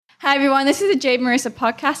Hi everyone, this is the Jade Marissa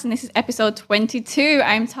podcast and this is episode 22.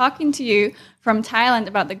 I'm talking to you from Thailand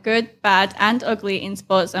about the good, bad and ugly in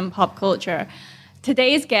sports and pop culture.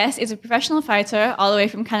 Today's guest is a professional fighter all the way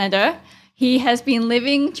from Canada. He has been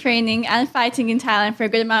living, training and fighting in Thailand for a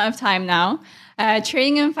good amount of time now,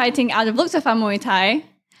 training and fighting out of Luktafa Muay Thai.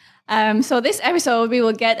 So this episode, we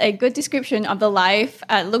will get a good description of the life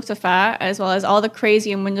at Luktafa, as well as all the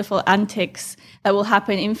crazy and wonderful antics that will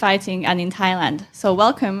happen in fighting and in Thailand. So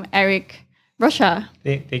welcome, Eric Russia.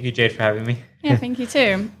 Thank you, Jade, for having me. Yeah, thank you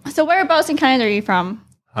too. So whereabouts in Canada are you from?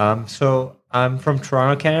 So I'm from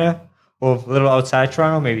Toronto, Canada. Well, a little outside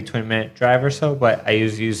Toronto, maybe 20-minute drive or so, but I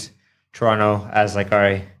use Toronto as like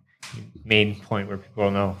our main point where people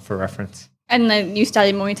know for reference. And then you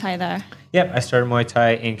studied Muay Thai there? Yep, I started Muay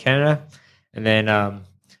Thai in Canada, and then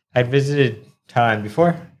I'd visited Thailand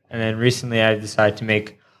before, and then recently I decided to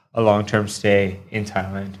make a long-term stay in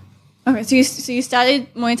Thailand. Okay, so you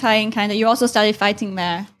studied Muay Thai in Canada. You also studied fighting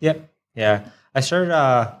there? Yep, yeah. I started,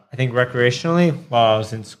 I think, recreationally while I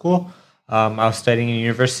was in school. I was studying in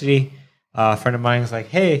university. A friend of mine was like,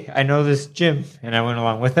 hey, I know this gym, and I went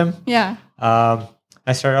along with him. Yeah.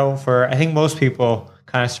 I started out I think most people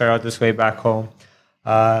kind of start out this way back home.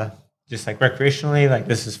 Just like recreationally, like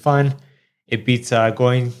this is fun. It beats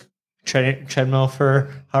going treadmill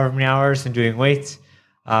for however many hours and doing weights.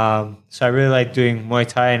 So I really like doing Muay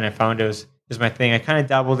Thai, and I found it was my thing. I kind of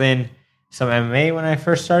dabbled in some MMA when I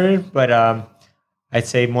first started, but I'd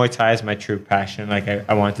say Muay Thai is my true passion. Like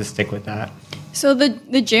I wanted to stick with that. So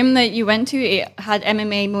the gym that you went to, it had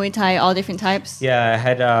MMA, Muay Thai, all different types? Yeah, I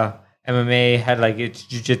had MMA, had like it's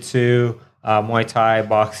jiu-jitsu, Muay Thai,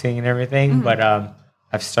 boxing and everything, but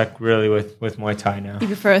I've stuck really with Muay Thai now. You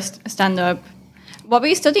prefer stand-up. What were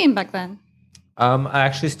you studying back then? I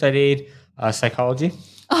actually studied psychology.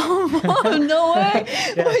 Oh, no way.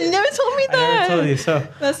 Yeah. Well, you never told me that. I never told you. So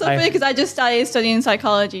that's so funny because I just started studying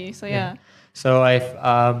psychology. So yeah. So I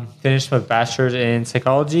finished my bachelor's in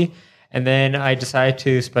psychology, and then I decided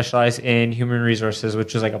to specialize in human resources,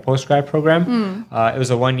 which is like a post-grad program. It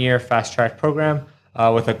was a 1-year fast-track program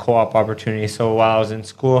with a co-op opportunity. So while I was in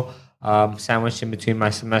school, sandwiched in between my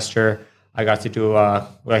semester, I got to do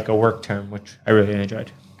like a work term, which I really enjoyed.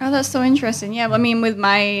 Oh, that's so interesting. Yeah, well, I mean, with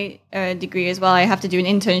my degree as well, I have to do an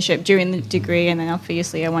internship during the degree, and then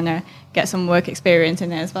obviously I want to get some work experience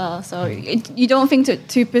in it as well. So you don't think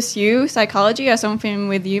to pursue psychology or something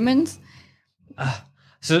with humans?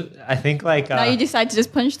 So I think like... now you decide to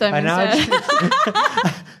just punch them instead.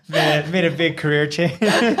 made a big career change.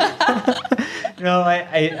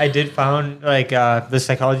 I did found like the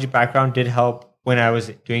psychology background did help when I was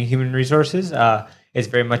doing human resources. It's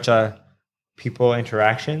very much people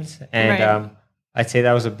interactions, and right. I'd say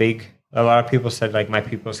that was a lot of people said like my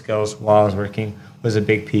people skills while I was working was a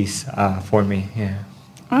big piece for me. Yeah.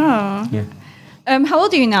 Oh. Yeah. How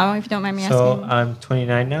old are you now, if you don't mind me asking? So I'm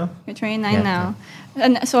 29 now. You're 29 now.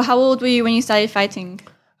 And so how old were you when you started fighting?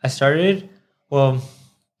 I started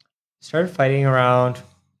fighting around,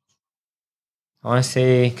 I want to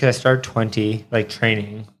say, because I started 20, like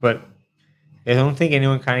training, but I don't think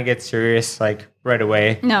anyone kind of gets serious like right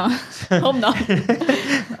away. No, hope not.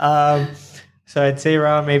 So I'd say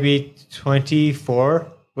around maybe 24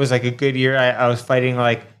 was like a good year. I was fighting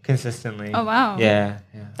like consistently. Oh, wow. Yeah.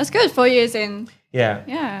 That's good, 4 years in. Yeah.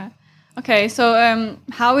 Yeah. Okay, so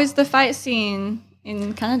how is the fight scene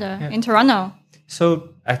in Canada, in Toronto? So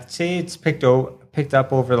I'd say it's picked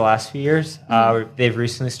up over the last few years. They've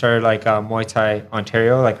recently started like Muay Thai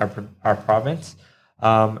Ontario, like our province.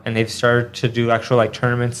 And they've started to do actual like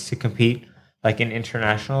tournaments to compete like in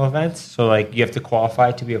international events. So like you have to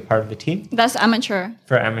qualify to be a part of the team. That's amateur.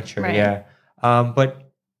 For amateur, right. Yeah.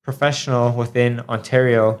 But professional within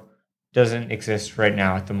Ontario doesn't exist right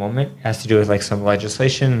now at the moment. It has to do with like some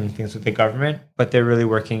legislation and things with the government, but they're really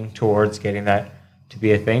working towards getting that to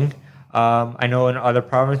be a thing. I know in other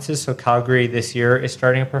provinces, so Calgary this year is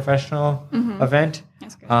starting a professional event.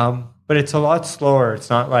 That's good. But it's a lot slower. It's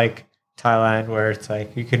not like Thailand where it's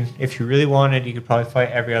like you can, if you really wanted, you could probably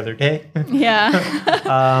fight every other day.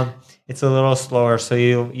 Yeah. It's a little slower. So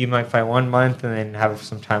you might fight 1 month and then have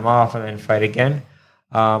some time off and then fight again.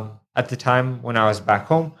 At the time when I was back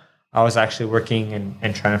home, I was actually working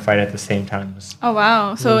and trying to fight at the same time. Oh,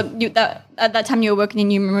 wow. So at that time you were working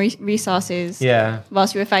in human resources. Yeah.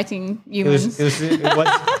 Whilst you were fighting humans.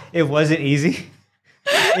 It wasn't easy.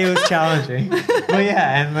 It was challenging. But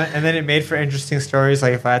yeah, and then it made for interesting stories.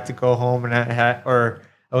 Like if I had to go home and I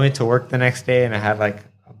went to work the next day and I had like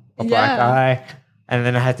a black eye, and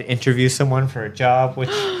then I had to interview someone for a job,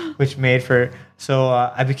 which made for... So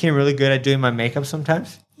I became really good at doing my makeup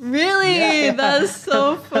sometimes. Really? Yeah. That's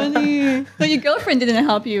so funny. So your girlfriend didn't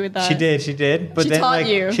help you with that. She did. But She then taught like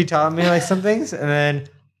you. she taught me like some things, and then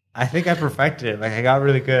I think I perfected it. Like I got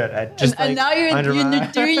really good at just And now you're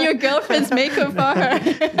doing your girlfriend's makeup for her.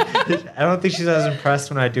 I don't think she's as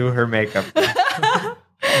impressed when I do her makeup.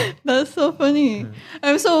 That's so funny.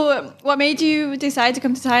 So what made you decide to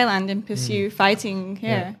come to Thailand and pursue fighting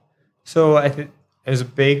here? So I think it was a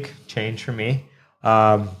big change for me.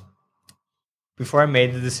 Before I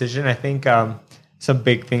made the decision, I think some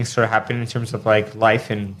big things started happening in terms of like life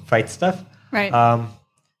and fight stuff. Right.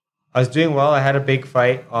 I was doing well. I had a big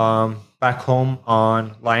fight back home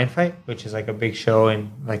on Lion Fight, which is like a big show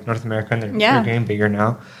in like North America, and they're getting bigger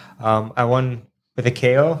now. I won with a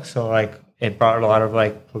KO, so like it brought a lot of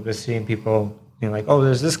like publicity and people being like, "Oh,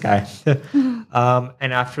 there's this guy."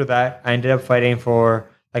 And after that, I ended up fighting for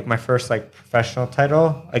like my first like professional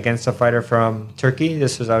title against a fighter from Turkey.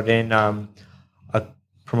 This was out in a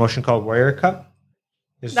promotion called Warrior Cup.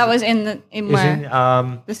 That was in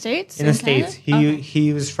where? The States? In the States.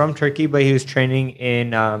 He was from Turkey, but he was training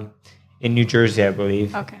in New Jersey, I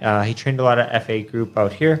believe. Okay. He trained a lot of FA group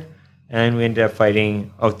out here, and we ended up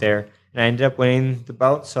fighting out there. And I ended up winning the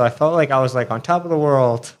bout, so I felt like I was like on top of the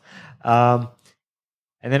world. And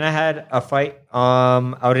then I had a fight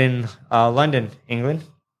out in London, England.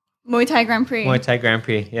 Muay Thai Grand Prix. Muay Thai Grand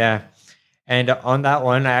Prix, yeah. And on that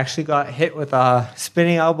one, I actually got hit with a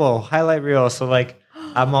spinning elbow highlight reel. So like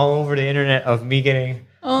I'm all over the internet of me getting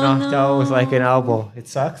knocked out with like an elbow. It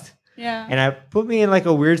sucked. Yeah. And it put me in like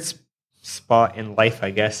a weird spot in life,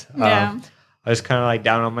 I guess. Yeah. I was kind of like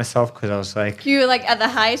down on myself because I was like... You were like at the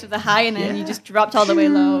highest of the high and then you just dropped all the way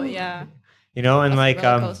low. Yeah. You know, and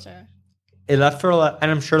That's like it left for a lot...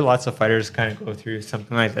 And I'm sure lots of fighters kind of go through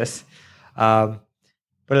something like this. But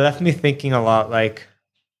it left me thinking a lot like...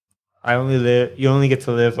 You only get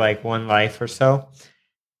to live like one life or so.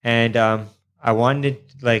 And I wanted,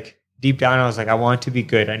 like, deep down, I was like, I want to be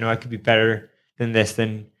good. I know I could be better than this,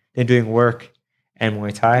 than doing work and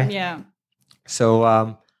Muay Thai. Yeah.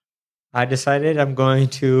 So I decided I'm going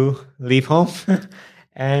to leave home.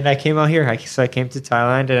 And I came out here. So I came to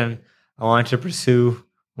Thailand and I wanted to pursue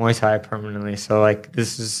Muay Thai permanently. So, like,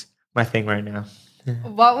 this is my thing right now.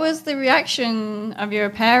 What was the reaction of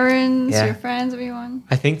your parents, your friends, everyone?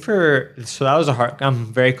 I think so that was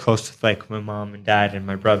I'm very close with like my mom and dad and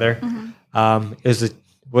my brother. It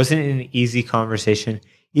wasn't an easy conversation.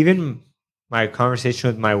 Even my conversation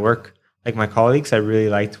with my work, like my colleagues, I really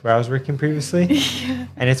liked where I was working previously.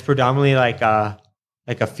 And it's predominantly like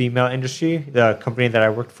a female industry. The company that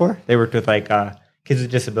I worked for, they worked with like kids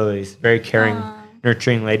with disabilities, very caring,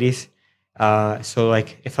 nurturing ladies. So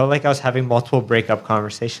like it felt like I was having multiple breakup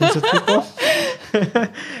conversations with people.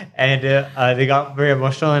 And they got very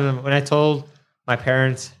emotional. And when I told my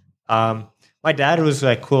parents, my dad was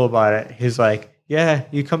like cool about it. He's like, yeah,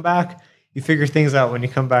 you come back, you figure things out when you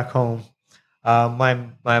come back home. My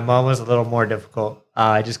mom was a little more difficult,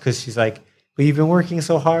 just because she's like, but you've been working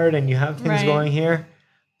so hard and you have things going here.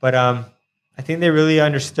 But I think they really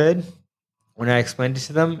understood when I explained it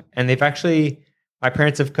to them. And my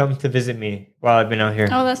parents have come to visit me while I've been out here.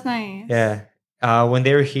 Oh, that's nice. Yeah. When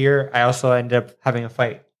they were here, I also ended up having a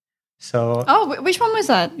fight. So. Oh, which one was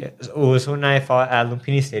that? Yeah, it was when I fought at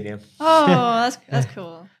Lumpini Stadium. Oh, that's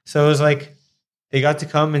cool. So it was like they got to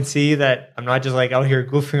come and see that I'm not just like out here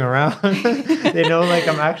goofing around. They know like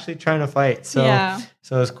I'm actually trying to fight. So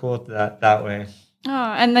so it was cool that way.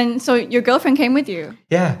 Oh, and then so your girlfriend came with you?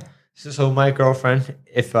 Yeah. So my girlfriend,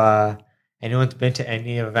 if anyone's been to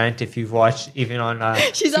any event, if you've watched even on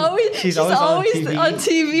she's always on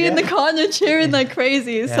TV in the corner cheering like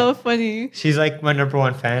crazy. It's so funny. She's like my number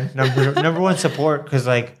one fan, number one support, because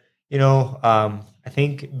like, you know, I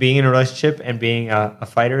think being in a relationship and being a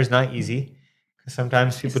fighter is not easy, because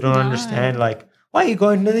sometimes people don't understand like, why are you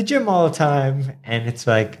going to the gym all the time? And it's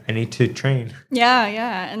like, I need to train. Yeah.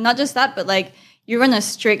 And not just that, but like you run a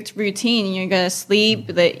strict routine. You're gonna sleep,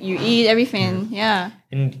 that you eat everything. Yeah.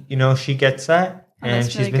 And you know, she gets that, and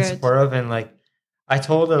she's been supportive. And like, I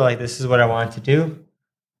told her like, this is what I wanted to do,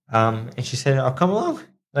 and she said, "I'll come along."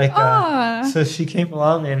 Like, so she came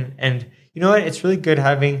along, and you know what? It's really good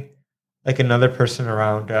having like another person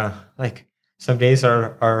around. Like some days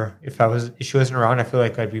are if she wasn't around, I feel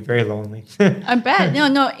like I'd be very lonely. I bet.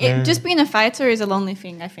 No. Just being a fighter is a lonely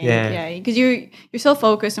thing, I think. Yeah. Because you're so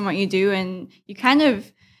focused on what you do, and you kind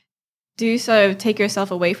of do sort of take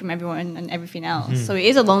yourself away from everyone and everything else. So it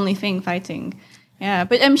is a lonely thing, fighting. Yeah.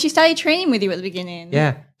 But she started training with you at the beginning.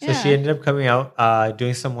 Yeah. So she ended up coming out,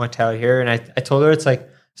 doing some Muay Thai here, and I told her it's a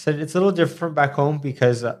little different from back home,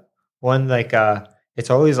 because one, like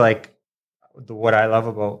it's always like what I love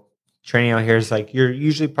about training out here is like you're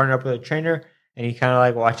usually partnered up with a trainer and he kind of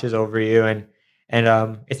like watches over you, and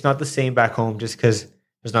it's not the same back home just because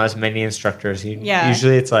there's not as many instructors.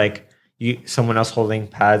 Usually it's like someone else holding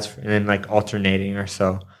pads and then like alternating or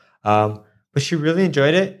so. But she really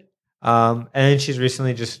enjoyed it. And then she's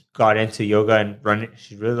recently just got into yoga and running.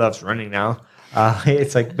 She really loves running now.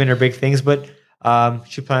 It's like been her big things, but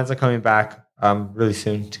she plans on coming back really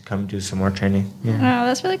soon to come do some more training. Yeah. Oh,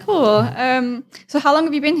 that's really cool. So how long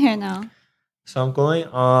have you been here now? So I'm going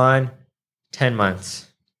on 10 months.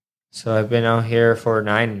 So I've been out here for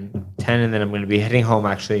 9, 10, and then I'm going to be heading home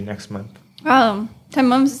actually next month. Wow, 10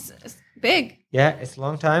 months is big. Yeah, it's a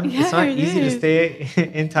long time. Yeah, it's not easy to stay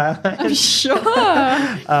in Thailand. I'm sure.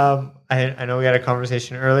 I know we had a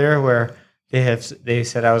conversation earlier where they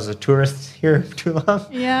said I was a tourist here too long.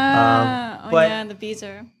 Yeah. The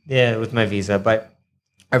visa. Yeah, with my visa, but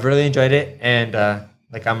I've really enjoyed it, and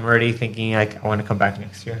like I'm already thinking like I want to come back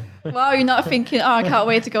next year. Wow, you're not thinking, I can't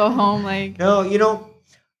wait to go home. Like no,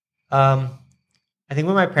 I think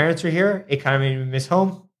when my parents were here, it kind of made me miss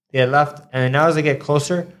home. They had left, and now as I get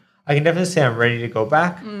closer, I can definitely say I'm ready to go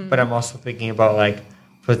back. But I'm also thinking about like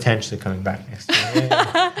potentially coming back next year.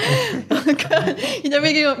 Yeah. You're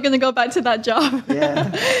never gonna go back to that job.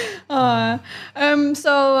 Yeah.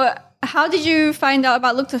 So how did you find out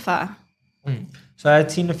about Luktafa? So I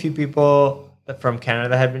had seen a few people from Canada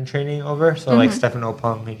that had been training over. So like Stefan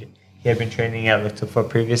Opong, he had been training at Luktafa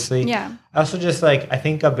previously. Yeah. I also just like, I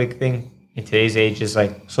think a big thing in today's age is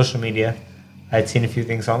like social media. I had seen a few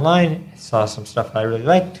things online, saw some stuff I really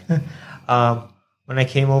liked. When I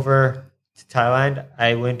came over to Thailand,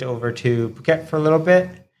 I went over to Phuket for a little bit.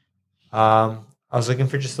 I was looking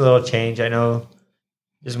for just a little change. I know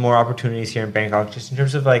there's more opportunities here in Bangkok, just in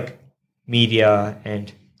terms of like media,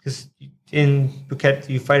 and because in Phuket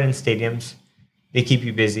you fight in stadiums, they keep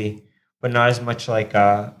you busy, but not as much like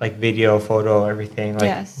video, photo, everything,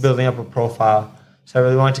 like building up a profile. So I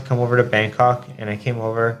really wanted to come over to Bangkok, and I came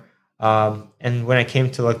over. And when I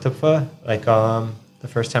came to Luktafa, like the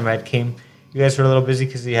first time I came, you guys were a little busy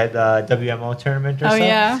because you had the WMO tournament or so.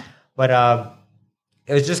 Yeah. But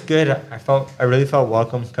it was just good. I really felt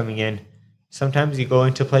welcome coming in. Sometimes you go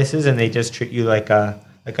into places and they just treat you like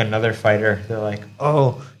another fighter. They're like,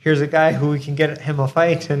 oh, here's a guy who we can get him a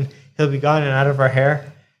fight and he'll be gone and out of our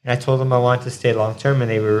hair. And I told them I wanted to stay long term, and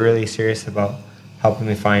they were really serious about helping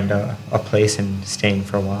me find a place and staying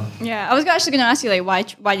for a while. Yeah, I was actually going to ask you, like,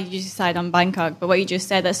 why did you decide on Bangkok? But what you just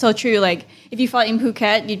said, that's so true. Like, if you fought in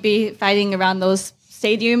Phuket, you'd be fighting around those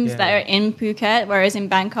stadiums that are in Phuket, whereas in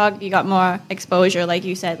Bangkok, you got more exposure, like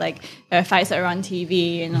you said, like fights that are on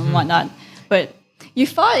TV and whatnot. But you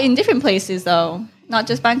fought in different places, though, not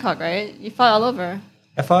just Bangkok, right? You fought all over.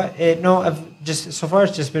 So far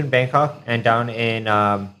it's just been Bangkok and down in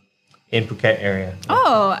Phuket area.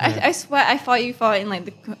 Oh, yeah. I swear I thought you fought in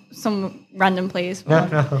like some random place.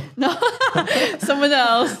 No. Someone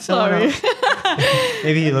else. Sorry.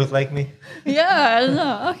 Maybe he looked like me. Yeah, I don't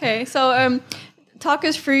know. Okay, so talk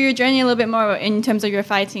us through your journey a little bit more in terms of your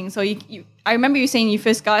fighting. So I remember you saying you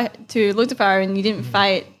first got to Luktafa and you didn't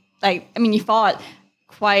fight. You fought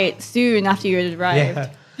quite soon after you arrived.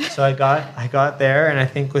 Yeah. So I got there, and I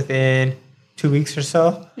think within 2 weeks or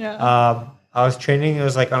so. Yeah. I was training. It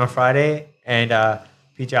was like on a Friday, and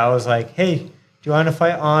Pijao was like, "Hey, do you want to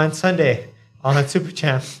fight on Sunday on Super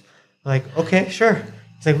Champ?" I'm like, "Okay, sure."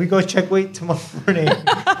 He's like, "We go check weight tomorrow morning,"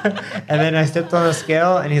 and then I stepped on the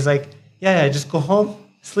scale, and he's like, "Yeah, just go home,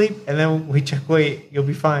 sleep, and then we check weight. You'll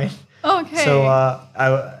be fine." Okay. So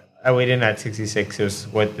I weighed in at 66. It was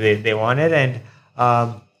what they wanted, and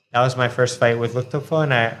that was my first fight with Luktafa,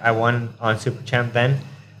 and I won on Super Champ then.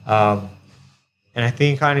 And I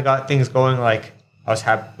think kind of got things going. Like I was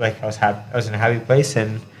happy. I was in a happy place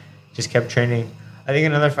and just kept training. I think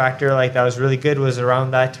another factor that was really good was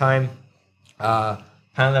around that time,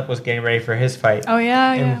 Panlep was getting ready for his fight. Oh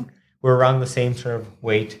yeah. We're around the same sort of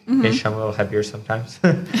weight. Ish, I'm a little heavier sometimes.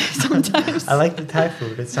 Sometimes. I like the Thai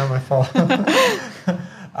food. It's not my fault.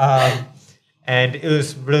 And it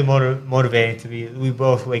was really motivating we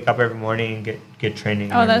both wake up every morning and get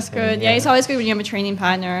training. Oh, that's good. Yeah, it's always good when you have a training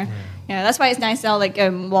partner. Yeah, that's why it's nice now,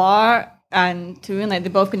 War and Toon, they're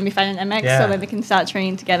both going to be fighting MX, so that they can start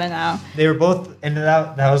training together now. They were both, and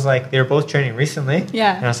that was they were both training recently.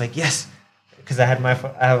 Yeah. And I was like, yes, because I have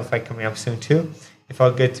a fight coming up soon too. It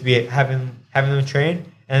felt good to be having them train,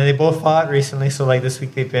 and they both fought recently, so this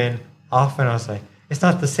week they've been off, and I was like, it's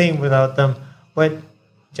not the same without them, but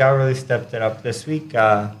Zhao really stepped it up this week.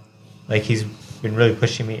 He's been really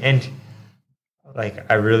pushing me, and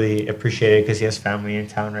I really appreciate it because he has family in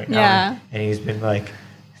town right now. Yeah. And he's been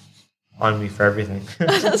on me for everything.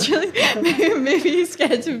 That's really maybe he's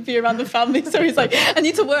scared to be around the family, so he's like, I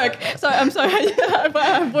need to work. So I'm sorry, I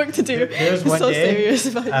have work to do. There was one so day, serious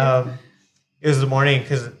about it. It was the morning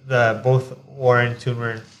because both Warren and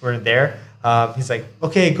Toon weren't there. He's like,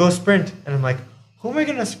 okay, go sprint, and I'm like, who am I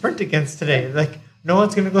gonna sprint against today? Like, no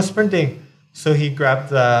one's gonna go sprinting. So he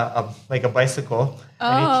grabbed a bicycle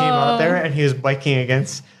and he came out there and he was biking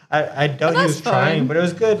against. I doubt he was trying, but it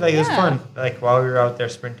was good. Like, it was fun. Like, while we were out there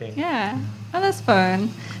sprinting. Yeah. Oh, that's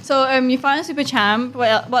fun. So you fought in Super Champ.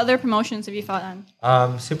 What other promotions have you fought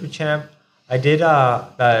on? Super Champ. I did.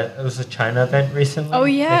 It was a China event recently. Oh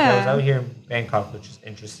yeah. Like, I was out here in Bangkok, which is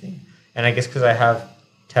interesting. And I guess because I have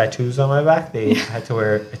tattoos on my back, they had to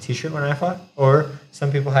wear a T-shirt when I fought. Or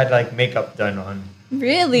some people had like makeup done on.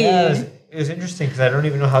 Really? Yeah, it was interesting because I don't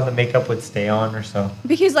even know how the makeup would stay on or so.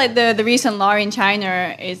 Because like the recent law in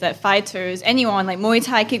China is that fighters, anyone like Muay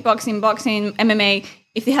Thai, kickboxing, boxing, MMA,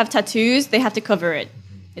 if they have tattoos, they have to cover it.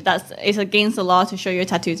 It's against the law to show your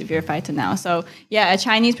tattoos if you're a fighter now. So yeah, a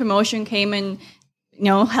Chinese promotion came and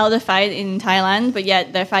held a fight in Thailand, but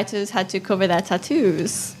yet their fighters had to cover their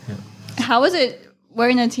tattoos. Yeah. How was it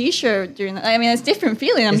wearing a T-shirt during that? I mean, it's a different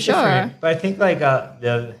feeling, I'm sure. Different. But I think like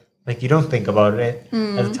you don't think about it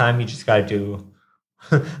at the time. You just gotta do.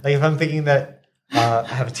 Like if I'm thinking that I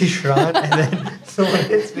have a T-shirt on and then someone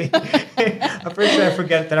hits me, I'm pretty sure I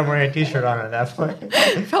forget that I'm wearing a T-shirt on at that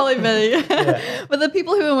point. Probably really. Yeah. But the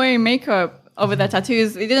people who were wearing makeup over their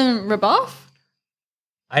tattoos, they didn't rub off?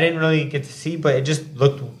 I didn't really get to see, but it just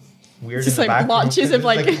looked weird. Just in the like blotches of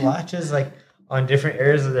like blotches like on different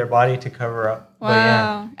areas of their body to cover up. Wow. But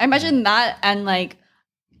yeah. I imagine that and like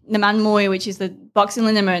the man muay, which is the boxing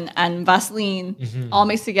liniment, and Vaseline all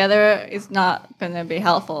mixed together is not going to be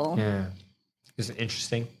helpful. Yeah. It was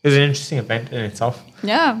interesting event in itself.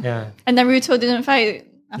 Yeah. Yeah. And Naruto didn't fight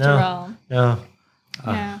after all. No.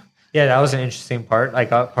 Yeah. Yeah, that was an interesting part. I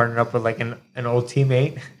got partnered up with like an old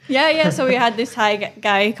teammate. Yeah. So we had this Thai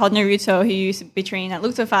guy called Naruto who used to be training at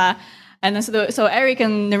Luktofa. And then so Eric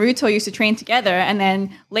and Naruto used to train together, and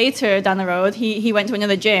then later down the road, he went to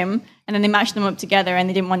another gym, and then they matched them up together, and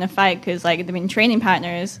they didn't want to fight because like they've been training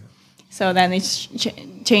partners. So then they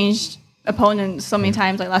changed opponents so many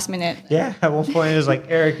times, like last minute. Yeah, at one point it was like,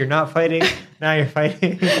 Eric, you're not fighting, now you're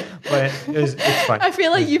fighting. But it's fun. I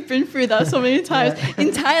feel like you've been through that so many times. Yeah. In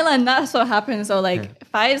Thailand, that's what happens. So like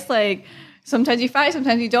fights, like sometimes you fight,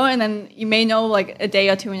 sometimes you don't, and then you may know like a day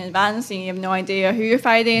or two in advance, and you have no idea who you're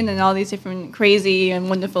fighting, and all these different crazy and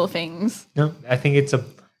wonderful things. No, I think it's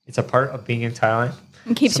a part of being in Thailand.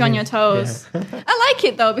 It keeps you on your toes. Yeah. I like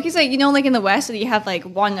it though, because like like in the West, you have like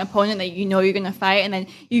one opponent that you're gonna fight, and then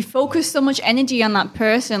you focus so much energy on that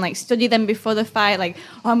person, like study them before the fight, like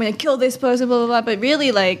I'm gonna kill this person, blah blah blah. But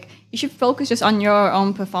really, like you should focus just on your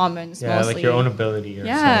own performance. Yeah, mostly. Like your own ability. Or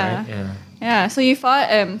so, right? Yeah. So you fought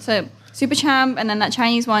Super Champ, and then that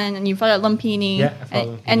Chinese one, and you fought at Lumpini. Yeah, I fought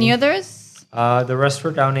Lumpini. Any others? The rest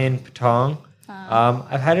were down in Patong.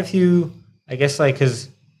 I've had a few, I guess, like, because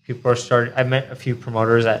people are starting, I met a few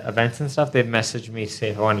promoters at events and stuff. They've messaged me to say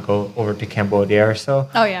if I want to go over to Cambodia or so.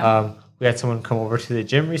 Oh, yeah. We had someone come over to the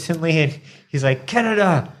gym recently, and he's like,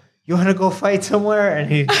 Canada, you want to go fight somewhere?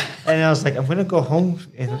 And I was like, I'm going to go home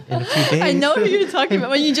in a few days. I know who you're talking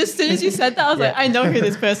about. When as soon as you said that, I was like, I know who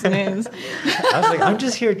this person is. I was like, I'm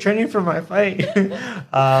just here training for my fight.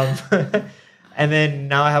 And then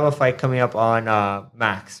now I have a fight coming up on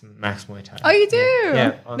Max Muay Thai. Oh, you do?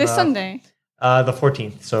 Yeah. This Sunday? The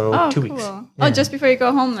 14th, so 2 weeks. Yeah. Oh, just before you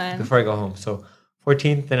go home then? Before I go home. So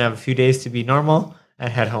 14th, then I have a few days to be normal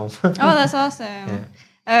and head home. Oh, that's awesome.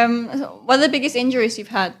 Yeah. What are the biggest injuries you've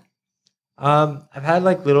had? I've had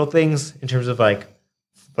like little things in terms of like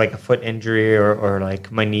a foot injury or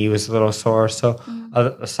like my knee was a little sore. So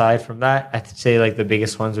aside from that, I'd say like the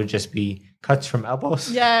biggest ones would just be cuts from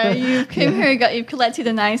elbows. Yeah, you came here, you've collected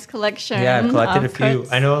a nice collection. Yeah, I've collected a few.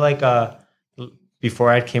 Cuts. I know like before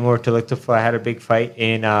I came over to Luktofa, I had a big fight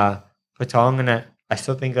in Patong, and I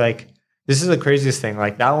still think like this is the craziest thing.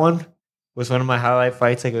 Like that one was one of my highlight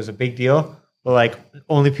fights. Like it was a big deal. But like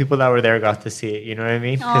only people that were there got to see it, you know what I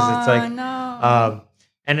mean? Because it's like, no.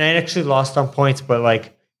 And I actually lost on points, but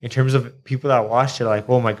like in terms of people that watched it, like,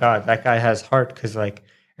 oh my god, that guy has heart. Because like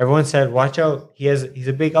everyone said, watch out, he's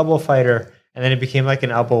a big elbow fighter, and then it became like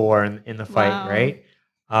an elbow war in the fight, right?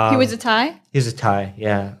 He was a Thai. He was a Thai,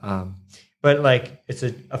 yeah. But like it's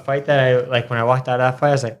a fight that I like when I walked out of that fight,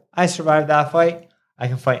 I was like, I survived that fight. I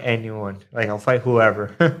can fight anyone. Like I'll fight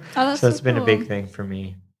whoever. So it's been a big thing for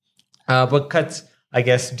me. But cuts, I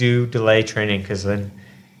guess, do delay training because then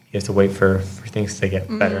you have to wait for things to get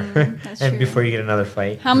better and before you get another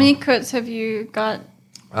fight. How many cuts have you got?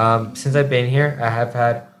 Since I've been here, I have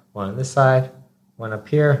had one on this side, one up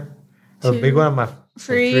here, a Two, big one on my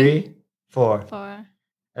three, 3, 4. 4,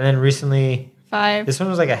 And then recently, 5. this one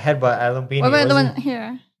was like a headbutt at Lumpini. What about the wasn't- one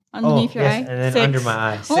here? Underneath your eye? And then 6. under my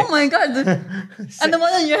eye. Oh my god. 6. And the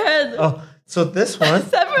one on your head. Oh, so this one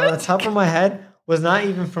 7. on the top of my head was not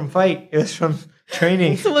even from fight. It was from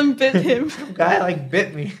training. Someone bit him. Some guy like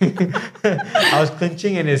bit me. I was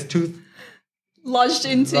clinching and his tooth Lodged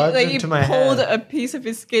into into he my pulled head. a piece of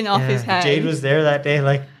his skin off his head. Jade was there that day.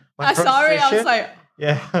 Like my I saw it. I was frustration- like,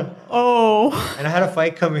 yeah. oh. And I had a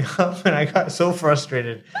fight coming up, and I got so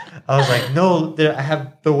frustrated. I was like, "No, I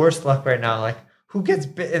have the worst luck right now. Like, who gets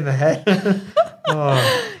bit in the head?"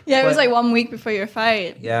 Oh. Yeah, it was But- like 1 week before your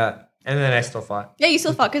fight. Yeah, and then I still fought. Yeah, you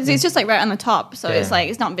still fought because it's just like right on the top, so it's Yeah. like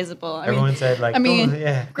it's not visible. I Everyone mean, said like, I mean, "Oh,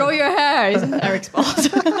 yeah." grow your hair. Isn't Eric's fault?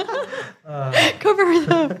 Uh, Cover it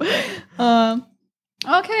up.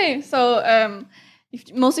 Okay, so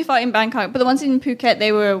you've mostly fought in Bangkok, but the ones in Phuket,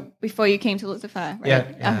 they were before you came to Lucifer, right? Yeah,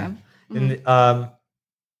 yeah. Okay. and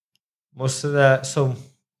most of the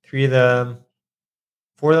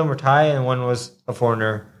 4 of them were Thai, and one was a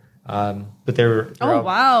foreigner. But they're Oh all-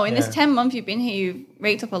 wow! In this yeah. 10 months you've been here, you've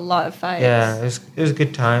raked up a lot of fights. Yeah, it was a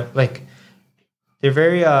good time. Like they're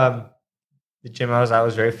very the gym I was at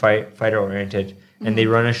was very fighter oriented, and they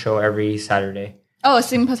run a show every Saturday. Oh,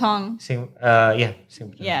 Sim Patong. Sing,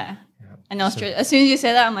 Sing. Yeah. In Australia. As soon as you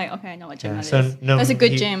say that, I'm like, okay, I know what gym that is. no, That's a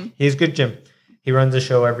good gym. He's a good gym. He runs a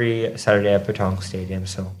show every Saturday at Patong Stadium.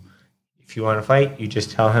 So if you want to fight, you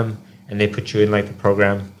just tell him, and they put you in like the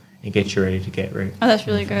program and get you ready to get ready. Oh, that's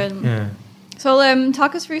really good. Yeah. So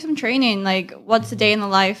talk us through some training. Like, what's a day in the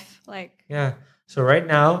life like? Yeah. So right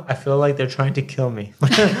now, I feel like they're trying to kill me.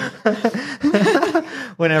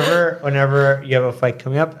 whenever you have a fight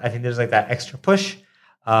coming up, I think there's like that extra push.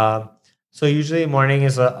 So usually morning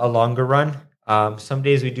is a longer run. Some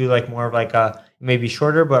days we do like more of like a maybe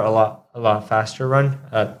shorter, but a lot faster run.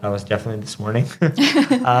 That was definitely this morning.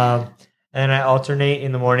 And I alternate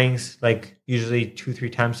in the mornings, like usually 2-3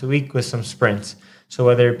 times a week with some sprints. So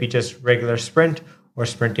whether it be just regular sprint or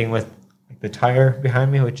sprinting with like the tire behind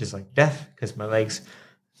me, which is like death because my legs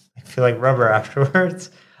feel like rubber afterwards.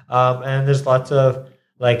 And there's lots of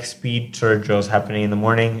like speed sort of drills happening in the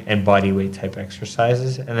morning and body weight type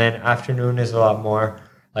exercises. And then afternoon is a lot more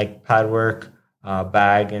like pad work,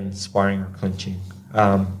 bag and sparring or clinching.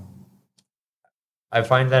 I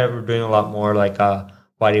find that we're doing a lot more like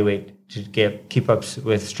body weight to keep up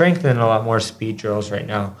with strength and a lot more speed drills right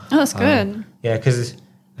now. Oh, that's good. Yeah, because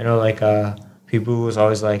I know like people was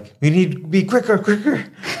always like, we need to be quicker.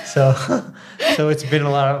 So so it's been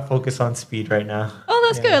a lot of focus on speed right now. Oh,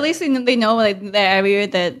 that's good. At least they know like the area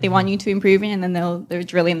that they want you to improve in, and then they're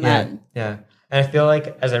drilling that. Yeah. And I feel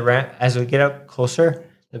like as we get up closer,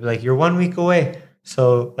 they'll be like, you're 1 week away.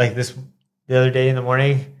 So like the other day in the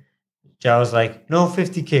morning, Jao was like, no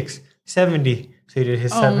 50 kicks, 70. So he did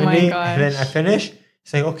his 70, and then I finished.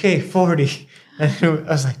 He's like, okay, 40. And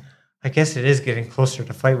I was like, I guess it is getting closer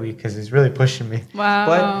to fight week because he's really pushing me. Wow.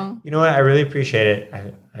 But you know what? I really appreciate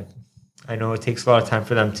it. I know it takes a lot of time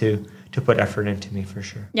for them to put effort into me for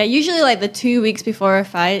sure. Yeah, usually like the 2 weeks before a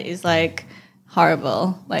fight is like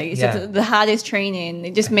horrible. Like it's just the hardest training.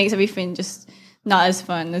 It just makes everything just not as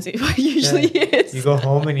fun as it usually is. You go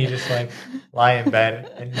home and you just like lie in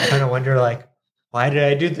bed and you kind of wonder like, why did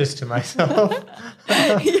I do this to myself?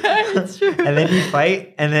 Yeah, it's true. And then you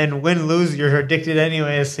fight, and then win, lose, you're addicted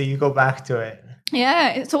anyways, so you go back to it.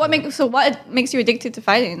 Yeah. So what makes you addicted to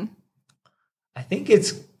fighting? I think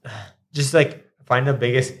it's just like find the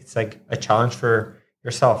biggest, it's like a challenge for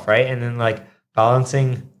yourself, right? And then like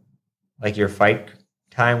balancing like your fight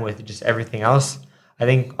time with just everything else. I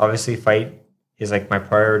think obviously fight is like my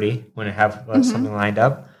priority when I have something lined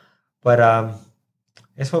up. But I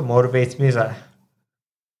guess what motivates me is that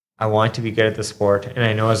I want to be good at the sport. And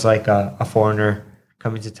I know as like a foreigner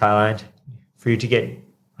coming to Thailand, for you to get,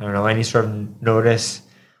 I don't know, any sort of notice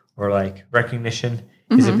or like recognition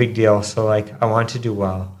is a big deal. So like I want to do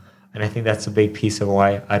well. And I think that's a big piece of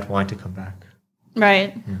why I'd want to come back.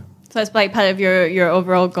 Right. Yeah. So that's like part of your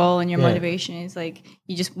overall goal and your motivation is like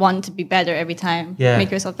you just want to be better every time. Yeah.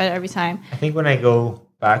 Make yourself better every time. I think when I go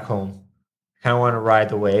back home, I kind of want to ride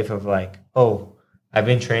the wave of like, oh, I've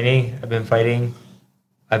been training, I've been fighting,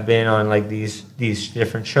 I've been on like these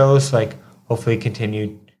different shows, like hopefully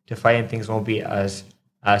continue to fight and things won't be as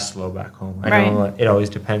slow back home. I know it always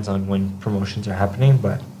depends on when promotions are happening,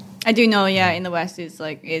 but I do know, in the West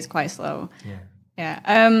it's quite slow. Yeah.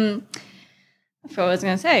 I forgot what I was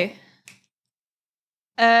gonna say.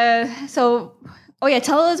 Tell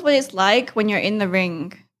us what it's like when you're in the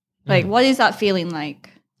ring. Like, what is that feeling like?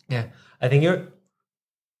 Yeah, I think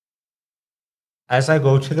as I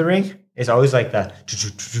go to the ring, it's always like that.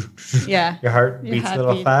 Yeah. Your heart Your beats a little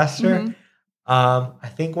heartbeat. faster. Mhm. I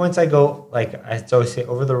think once I go, like I always say,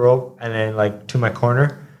 over the rope and then like to my corner,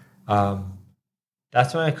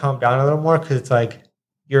 that's when I calm down a little more because it's like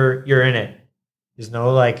you're in it. There's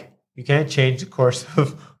no like you can't change the course of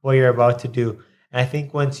what you're about to do. And I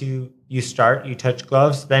think once you start, you touch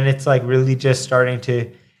gloves, then it's like really just starting to.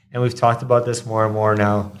 And we've talked about this more and more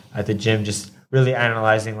now at the gym, just really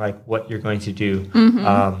analyzing like what you're going to do.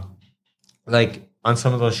 Like on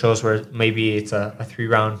some of those shows where maybe it's a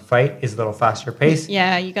 3-round fight is a little faster pace.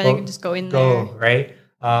 Yeah, you gotta just go in Go there. right.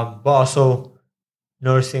 But also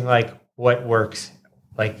noticing like what works,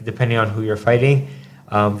 like depending on who you're fighting,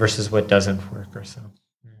 versus what doesn't work or so.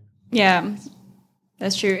 Yeah,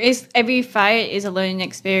 that's true. It's every fight is a learning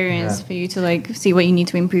experience Yeah. for you to like see what you need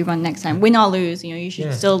to improve on next time. Win or lose, you should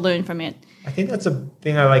Yeah. still learn from it. I think that's a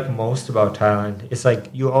thing I like most about Thailand. It's like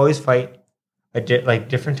you always fight like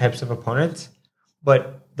different types of opponents, but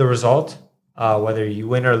the result, whether you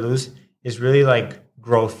win or lose, is really like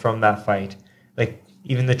growth from that fight. Like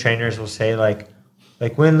even the trainers will say like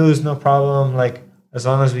win, lose, no problem. Like as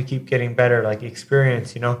long as we keep getting better, like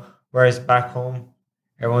experience, Whereas back home,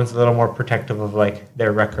 everyone's a little more protective of like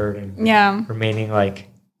their record and Yeah, remaining like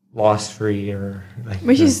loss free or like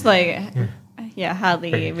which is like,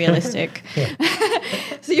 hardly realistic.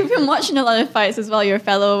 So you've been watching a lot of fights as well. Your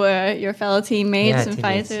fellow teammates and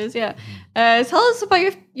teammates. fighters. Yeah. Tell us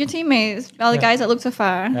about your teammates, all the guys that look so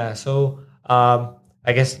far. Yeah, so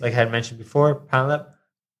I guess like I had mentioned before, Panlep,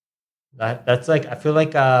 that's like I feel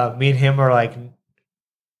like me and him are like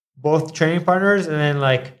both training partners, and then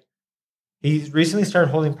like he's recently started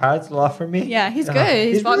holding pads a lot for me. Yeah, he's good.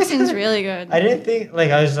 His boxing's really good. I didn't think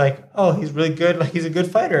like I was like, oh, he's really good, like he's a good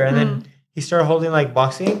fighter, and then he started holding like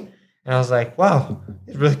boxing, and I was like, wow,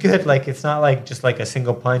 he's really good. Like it's not like just like a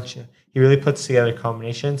single punch. He really puts together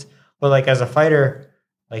combinations. But like as a fighter,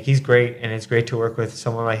 like he's great, and it's great to work with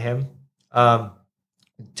someone like him.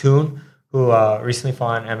 Toon, who recently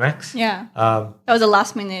fought on MX. Yeah. Um, That was a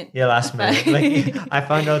last minute. yeah, last minute. Like I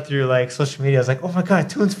found out through like social media. I was like, oh my god,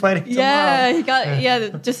 Toon's fighting tomorrow. Yeah, he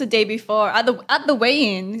got just the day before at the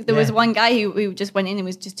weigh-in. There was Yeah. one guy who just went in and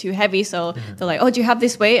was just too heavy. So they're like, "Oh, do you have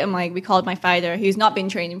this weight?" I'm like, "We called my fighter who's not been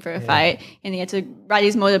training for a fight, and he had to ride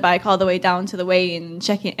his motorbike all the way down to the weigh-in and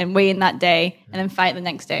check it and weigh in that day, and then fight the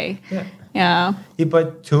next day." Yeah. Yeah,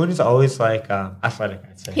 But Toon is always like athletic,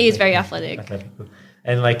 I'd say. he is Like, very athletic.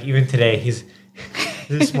 And like even today,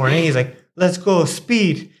 this morning he's like, "Let's go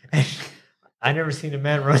speed." And I never seen a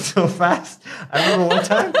man run so fast. I remember one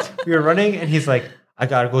time we were running and he's like, "I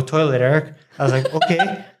gotta go toilet, Eric." I was like,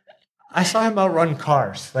 "Okay." I saw him outrun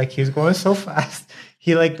cars. Like he was going so fast.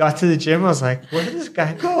 He like got to the gym. I was like, "Where did this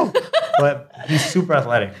guy go?" But he's super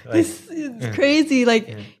athletic. Like, It's crazy.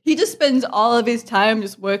 Like he just spends all of his time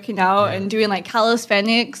just working out and doing like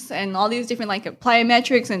calisthenics and all these different like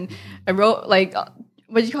plyometrics and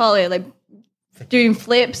what do you call it? Like doing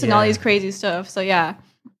flips and all Yeah. these crazy stuff. So yeah,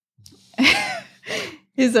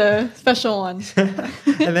 he's a special one.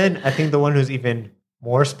 and then I think the one who's even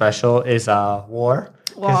more special is War.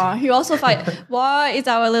 Wow. He also Wah is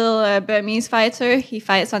our little Burmese fighter. He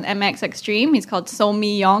fights on MX Extreme. He's called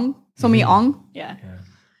Somi Yong. Somi Ong. Yeah.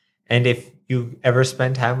 And if you ever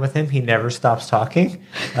spend time with him, he never stops talking.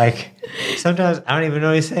 Like sometimes I don't even know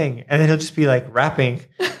what he's saying, and then he'll just be like rapping,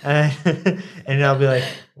 and I'll be like,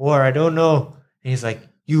 "War, I don't know." And he's like,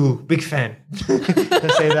 "You big fan." He'll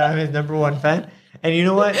say that I'm his number one fan, and you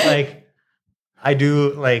know what? Like I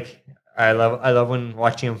do like. I love when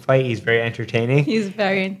watching him fight. He's very entertaining. He's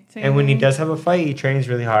very entertaining. And when he does have a fight, he trains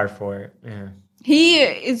really hard for it. Yeah.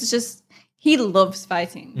 He loves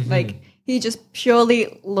fighting. Like he just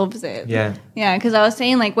purely loves it. Yeah. Yeah, because I was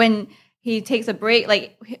saying like when he takes a break,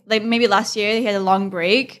 like maybe last year he had a long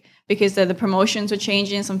break because the promotions were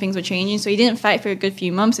changing, some things were changing, so he didn't fight for a good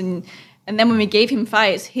few months. And then when we gave him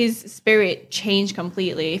fights, his spirit changed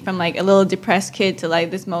completely from like a little depressed kid to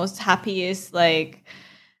like this most happiest, like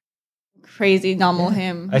crazy normal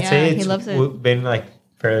him. I'd say he it's loves it. been like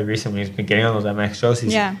fairly recent when he's been getting on those MX shows.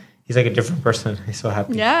 He's like a different person. He's so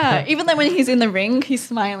happy. Yeah, even like when he's in the ring, he's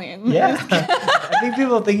smiling. Yeah. I think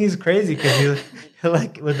people think he's crazy because he'll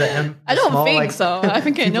like with the M. I don't small, think like, so. I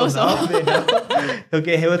think I know so. They know. He'll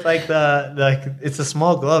get hit with like it's a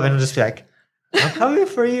small glove and he'll just be like, "I'm coming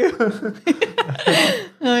for you."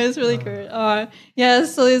 No, it's really good. Yeah,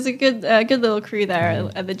 so there's a good little crew there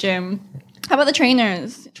at the gym. How about the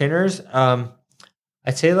trainers? Trainers, I'd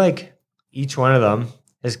say like each one of them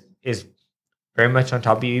is very much on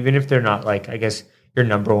top of you, even if they're not like, I guess, your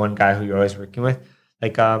number one guy who you're always working with.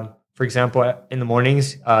 Like, for example, in the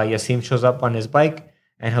mornings, Yasim shows up on his bike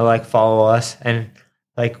and he'll like follow us, and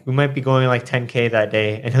like we might be going like 10K that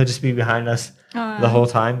day, and he'll just be behind us the whole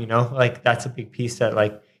time. You know, like that's a big piece that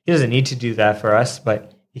like he doesn't need to do that for us,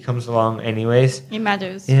 but he comes along anyways. It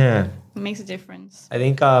matters. Yeah, It makes a difference. I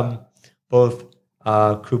think both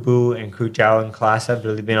Krubu and Kru Jiao in class have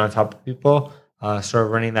really been on top of people, sort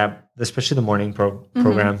of running that, especially the morning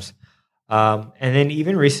programs. And then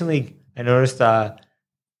even recently, I noticed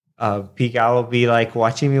Pete Gal will be like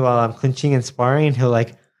watching me while I'm clinching and sparring, and he'll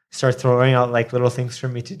like start throwing out like little things for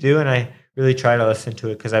me to do, and I really try to listen to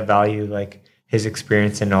it because I value like his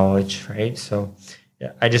experience and knowledge, right? So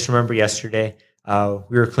yeah, I just remember yesterday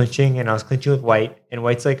we were clinching, and I was clinching with White, and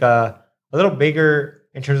White's like a little bigger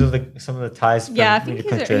in terms of some of the ties. Yeah, I think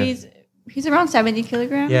he's around 70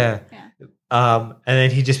 kilograms. Yeah. And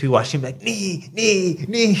then he'd just be watching like knee,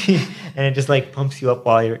 and it just like pumps you up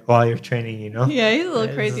while you're training, you know? Yeah, he's a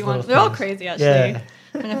little crazy one. They're all crazy actually. Yeah.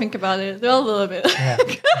 When I think about it, they're all a little bit. Yeah.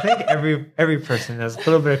 I think every person has a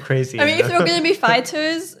little bit of crazy. I mean, if they're going to be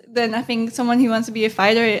fighters, then I think someone who wants to be a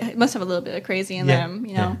fighter must have a little bit of crazy in them,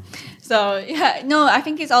 you know? Yeah. So yeah, no, I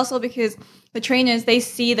think it's also because the trainers, they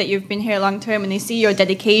see that you've been here long term and they see your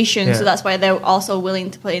dedication. Yeah. So that's why they're also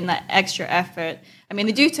willing to put in that extra effort. I mean,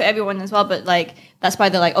 they do to everyone as well, but like, that's why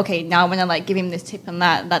they're like, okay, now I'm going to like give him this tip on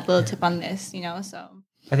that little tip on this, you know, so.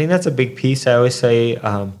 I think that's a big piece. I always say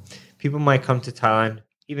people might come to Thailand,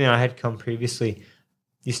 even I had come previously,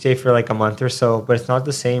 you stay for like a month or so, but it's not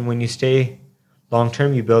the same when you stay long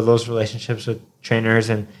term. You build those relationships with trainers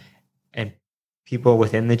and people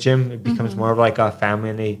within the gym. It becomes more of like a family,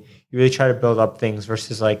 and you really try to build up things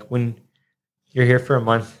versus like when you're here for a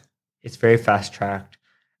month, it's very fast tracked.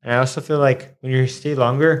 And I also feel like when you stay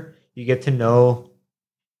longer, you get to know,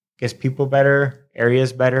 I guess, people better,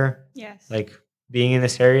 areas better. Yes. Like being in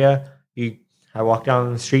this area, I walk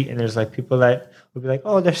down the street and there's like people that will be like,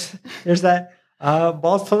 oh, there's that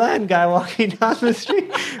bald Phelan guy walking down the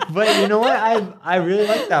street. But you know what? I really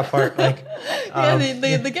like that part. Like,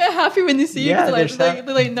 they get happy when they see you. Yeah, they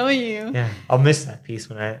like know you. Yeah, I'll miss that piece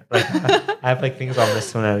when I have like things I'll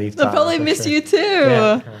miss when I leave. They'll probably miss you too.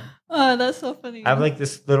 Yeah. Oh, that's so funny. I have like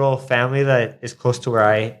this little family that is close to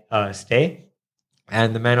where I stay,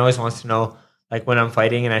 and the man always wants to know like when I'm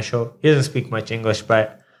fighting, and he doesn't speak much English,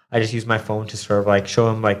 but I just use my phone to sort of like show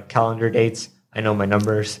him like calendar dates. I know my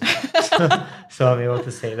numbers, so I'm able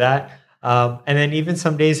to say that. And then even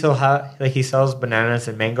some days he'll have like he sells bananas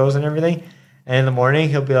and mangoes and everything, and in the morning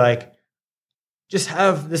he'll be like, just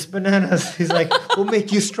have this bananas. He's like, we'll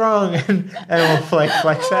make you strong. And we'll like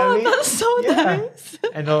flex at me. That's so nice.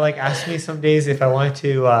 And they'll like ask me some days if I want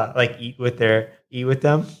to like eat with them. Aww.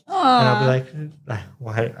 And I'll be like,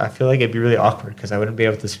 well, I feel like it'd be really awkward because I wouldn't be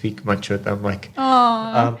able to speak much with them. Like, you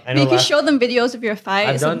can show them videos of your fights.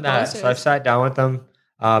 I've done that. So I've sat down with them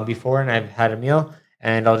before and I've had a meal,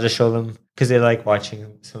 and I'll just show them because they like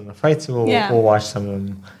watching some of the fights. So we'll watch some of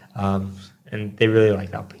them. And they really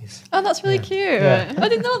like that piece. Oh, that's really cute. Yeah. I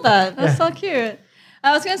didn't know that. That's so cute.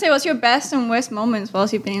 I was going to say, what's your best and worst moments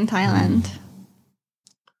whilst you've been in Thailand?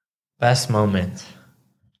 Best moment.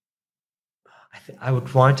 I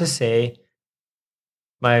would want to say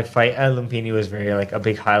my fight at Lumpini was very like a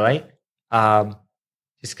big highlight.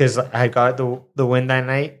 Just because I got the win that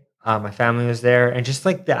night. My family was there, and just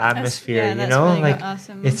like the atmosphere, you know, really like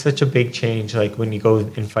awesome. It's such a big change. Like when you go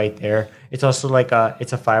and fight there, it's also like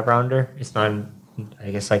it's a 5-rounder. It's not,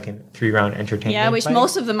 I guess, like a 3-round entertainment. Yeah, which fight.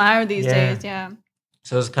 Most of them are these days. Yeah.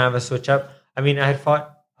 So it's kind of a switch up. I mean, I had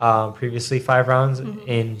fought previously 5 rounds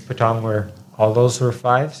in Patong where all those were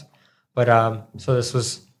 5s, but so this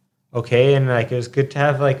was okay, and like it was good to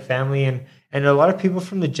have like family and a lot of people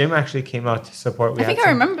from the gym actually came out to support. I think I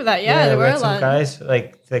remember that. Yeah, there were a lot. Some guys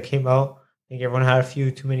like that came out. I think everyone had a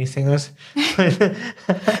few too many singers.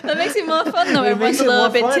 That makes it more fun though. Everyone's a little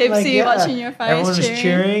bit tipsy watching your fights. Everyone was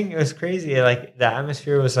cheering. It was crazy. Like the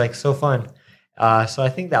atmosphere was like so fun. So I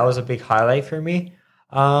think that was a big highlight for me.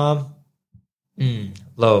 Lows.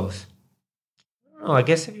 I don't know. I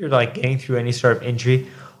guess if you're like getting through any sort of injury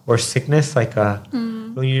or sickness, like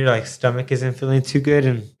when your like stomach isn't feeling too good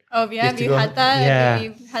and. Oh yeah, have you had that? Yeah. Have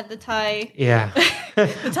you had the Thai? Yeah.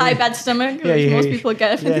 The Thai bad stomach, which most people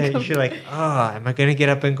get. Yeah, you're like, am I gonna get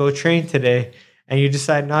up and go train today? And you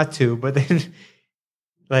decide not to, but then,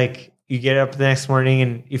 like, you get up the next morning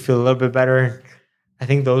and you feel a little bit better. I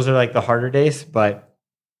think those are like the harder days, but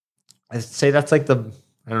I'd say that's like the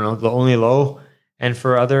only low. And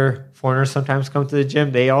for other foreigners, sometimes come to the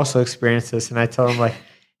gym, they also experience this, and I tell them like,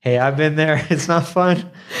 hey, I've been there. It's not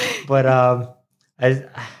fun, but I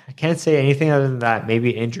can't say anything other than that.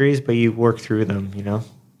 Maybe injuries, but you work through them, you know?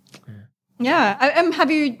 Yeah.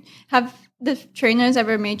 Have the trainers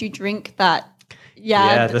ever made you drink that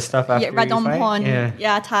the stuff after you Radompon,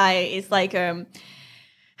 fight. Thai is like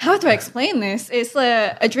how do I explain this? It's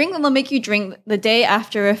a drink that will make you drink the day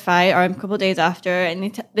after a fight or a couple of days after,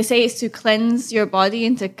 and they say it's to cleanse your body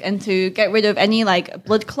and to get rid of any like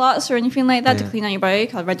blood clots or anything like that, to clean out your body,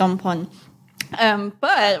 called Radompon.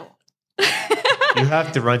 But you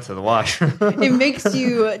have to run to the washroom. It makes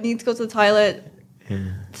you need to go to the toilet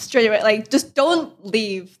straight away. Like, just don't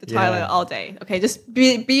leave the toilet all day. Okay, just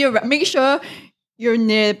make sure you're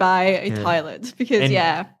nearby a toilet, because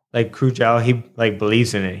like Cru Jiao, he like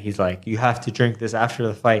believes in it. He's like, you have to drink this after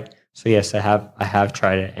the fight. So yes, I have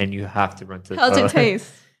tried it, and you have to run to the toilet. How's it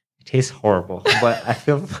taste? It tastes horrible, but I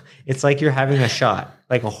feel it's like you're having a shot,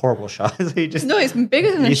 like a horrible shot. So you just, no, it's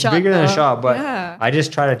bigger than a shot. It's bigger than a shot, but yeah. I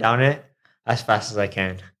just try to down it as fast as I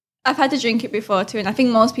can. I've had to drink it before too, and I think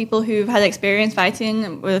most people who've had experience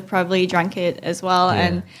fighting would have probably drank it as well,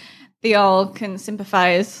 and they all can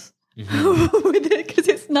sympathize with it, because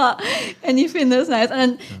it's not anything that's nice.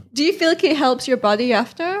 And do you feel like it helps your body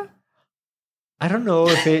after? I don't know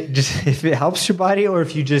if it helps your body, or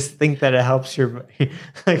if you just think that it helps your body.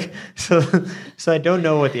 Like, so I don't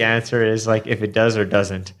know what the answer is, like if it does or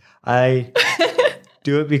doesn't. I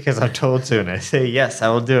do it because I'm told to, and I say yes, I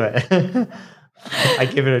will do it. I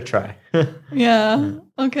give it a try. Yeah.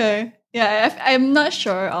 Okay. Yeah, I'm not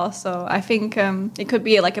sure. Also, I think it could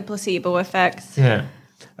be like a placebo effect. Yeah.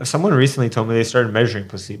 Someone recently told me they started measuring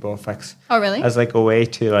placebo effects. Oh, really? As like a way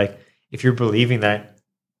to, like, if you're believing that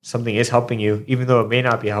something is helping you, even though it may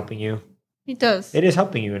not be helping you, it does. It is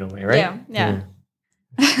helping you in a way, right? Yeah.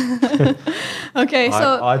 Okay,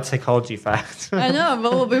 odd psychology facts. I know,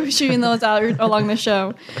 but we'll be shooting those out along the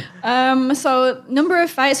show. So number of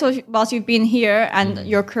fights whilst you've been here, and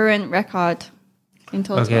your current record in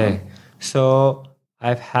total. Okay, so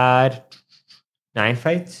I've had 9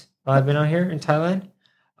 fights while I've been out here in Thailand.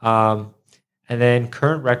 And then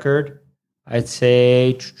current record, I'd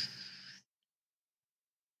say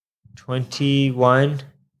 21-8.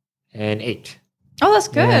 Oh, that's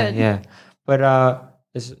good. Yeah. But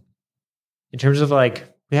in terms of like,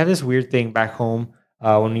 we have this weird thing back home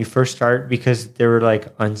when we first start, because there were like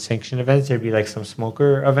unsanctioned events. There'd be like some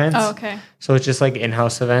smoker events. Oh, okay. So it's just like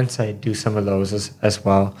in-house events. I do some of those as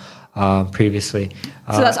well previously.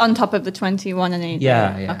 So that's on top of the 21 and 8.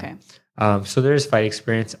 Yeah. Okay. So there's fight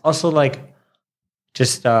experience. Also, like,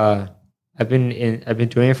 just I've been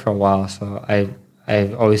doing it for a while. So I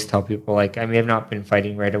always tell people, like, I may have not been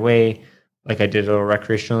fighting right away. Like, I did a little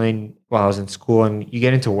recreationally while I was in school, and you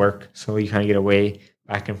get into work, so you kind of get away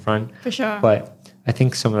back and front. For sure. But I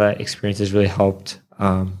think some of that experience has really helped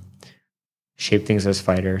shape things as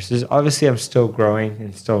fighters. Obviously, I'm still growing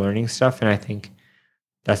and still learning stuff, and I think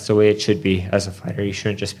that's the way it should be as a fighter. You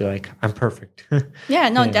shouldn't just be like, I'm perfect. Yeah,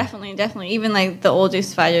 no, definitely. Even like the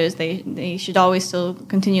oldest fighters, they should always still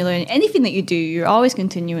continue learning. Anything that you do, you're always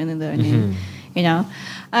continually learning, you know?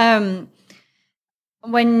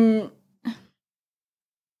 When...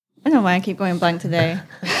 I don't know why I keep going blank today.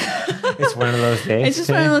 It's one of those days. It's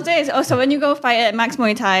just one of those days. Oh, so when you go fight at Max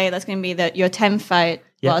Muay Thai, that's going to be your 10th fight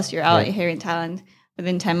whilst you're out here in Thailand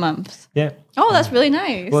within 10 months. Yeah. Oh, that's really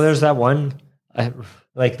nice. Well, there's that one,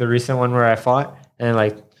 like the recent one where I fought, and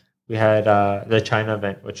like we had the China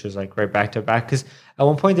event, which was like right back to back. Because at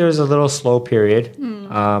one point there was a little slow period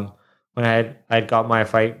when I'd got my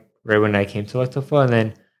fight right when I came to Luktofa, and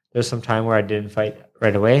then there's some time where I didn't fight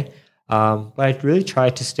right away. But I really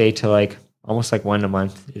tried to stay to like almost like 1 a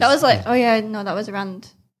month. That was like, that was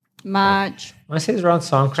around March. I want to say it was around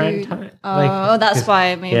Songkran time. That's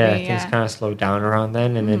why maybe. Yeah, things kind of slowed down around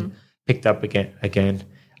then, and then picked up again.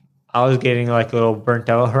 I was getting like a little burnt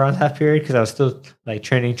out around that period because I was still like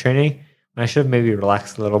training. And I should have maybe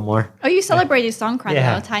relaxed a little more. Oh, you celebrated Songkran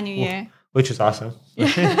though, Thai New Year. Which was awesome. I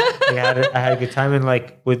had a good time, and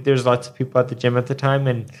like there's lots of people at the gym at the time,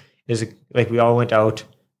 and we all went out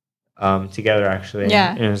together actually.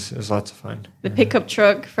 Yeah. And it was lots of fun. The pickup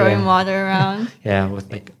truck throwing water around. Yeah, with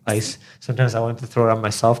like ice. Sometimes I wanted to throw it on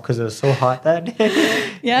myself because it was so hot that day.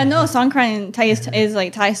 Yeah, no, Songkran is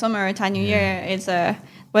like Thai summer or Thai New Year. It's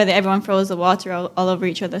where everyone throws the water all over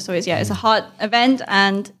each other. So it's a hot event,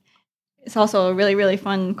 and it's also a really, really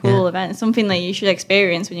fun, cool event. It's something that you should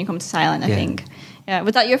experience when you come to Thailand, I think. Yeah.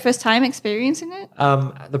 Was that your first time experiencing it?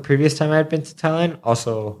 The previous time I had been to Thailand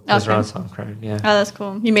also was around Songkran. Yeah. Oh, that's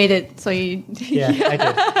cool. You made it, so you...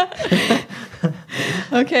 I did.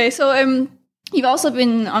 Okay, so you've also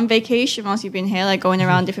been on vacation whilst you've been here, like going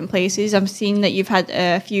around different places. I've seen that you've had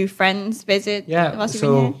a few friends visit whilst you've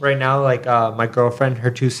been here. Right now, like my girlfriend,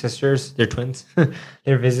 her 2 sisters, they're twins.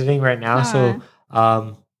 They're visiting right now. So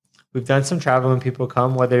we've done some travel when people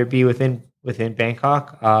come, whether it be within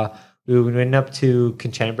Bangkok. we went up to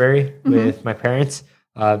Kanchanaburi with my parents.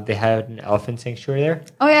 They had an elephant sanctuary there.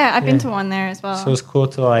 Oh yeah, I've been to one there as well. So it's cool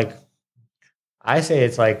to like, I say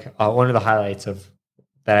it's like one of the highlights of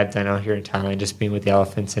that I've done out here in Thailand, just being with the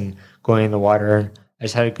elephants and going in the water. And I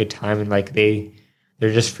just had a good time, and like they're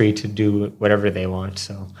just free to do whatever they want.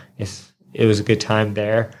 So it was a good time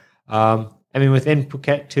there. I mean, within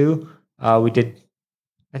Phuket too, we did.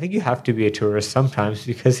 I think you have to be a tourist sometimes,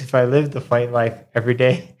 because if I lived the fight life every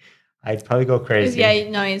day, I'd probably go crazy. Yeah,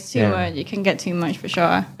 no, it's too much. You can get too much for sure.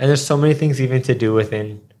 And there's so many things even to do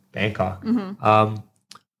within Bangkok. When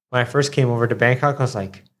I first came over to Bangkok, I was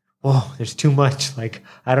like, whoa, there's too much. Like,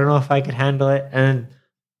 I don't know if I could handle it. And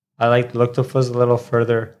I like looked up was a little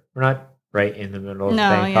further. We're not right in the middle of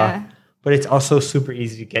Bangkok, but it's also super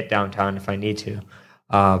easy to get downtown if I need to.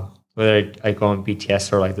 Whether I go on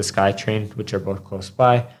BTS or like the SkyTrain, which are both close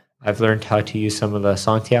by. I've learned how to use some of the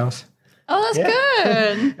Songtiaos. Oh,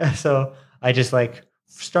 that's good. So I just like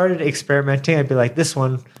started experimenting. I'd be like, this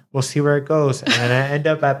one, we'll see where it goes. And then I end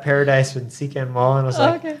up at Paradise with Sikan Mall, and I was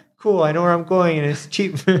like, cool, I know where I'm going, and it's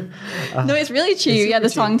cheap. No, it's really cheap. Yeah, the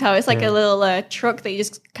Songtao. It's like a little truck that you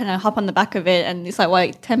just kind of hop on the back of it, and it's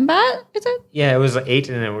like 10 baht, is it? Yeah, it was 8,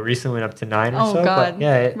 and then we recently went up to 9 or so. Oh, God. But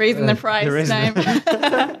yeah, raising the price.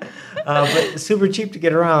 But super cheap to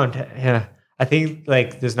get around. Yeah, I think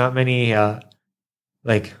like there's not many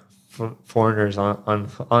like foreigners on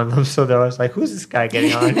them, so they was like, who's this guy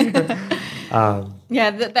getting on here? Yeah,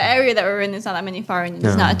 the area that we're in, there's not that many foreigners.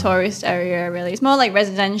 It's not a tourist area, really. It's more like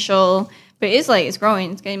residential, but it's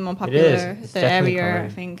growing. It's getting more popular. It's the area, growing. I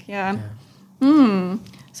think. Yeah.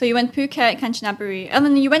 So you went Phuket, Kanchanaburi, and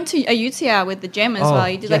then you went to Ayutthaya with the gym as well.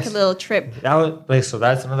 You did like a little trip. That was like, so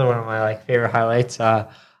that's another one of my like favorite highlights.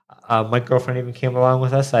 My girlfriend even came along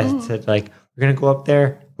with us. I said like, we're gonna go up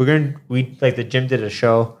there. We like the gym did a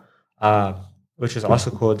show, which was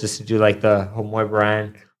also cool, just to do like the whole Muay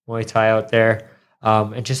brand Muay Thai out there,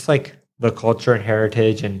 and just like the culture and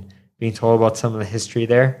heritage and being told about some of the history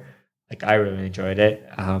there. Like I really enjoyed it.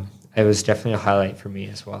 It was definitely a highlight for me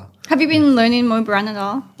as well. Have you been learning Muay Brand at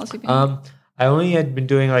all? I only had been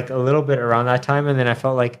doing like a little bit around that time, and then I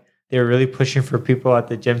felt like they were really pushing for people at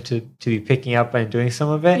the gym to be picking up and doing some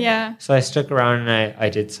of it. Yeah. So I stuck around and I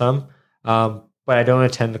did some, but I don't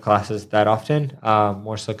attend the classes that often.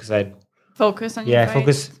 More so because I'd focus on your fight.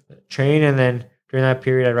 focus, train, and then during that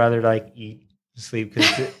period I'd rather like eat, sleep,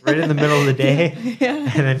 because right in the middle of the day, and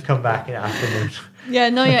then come back in the afternoon.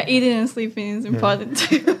 Eating and sleeping is important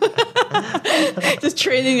too. Just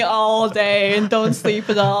training all day and don't sleep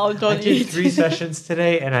at all. Don't I eat. did 3 sessions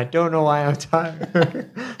today, and I don't know why I'm tired.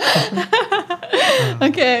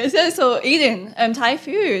 Okay, so eating Thai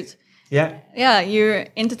food. Yeah, you're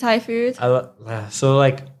into Thai food. So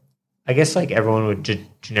like, I guess like everyone would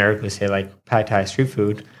generically say like Pad Thai street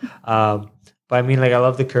food, but I mean like I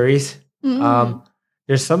love the curries.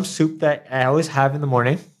 There's some soup that I always have in the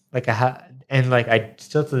morning. Like and like I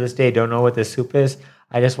still to this day don't know what this soup is.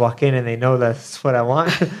 I just walk in and they know that's what I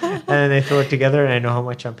want, and then they throw it together, and I know how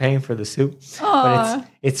much I'm paying for the soup. But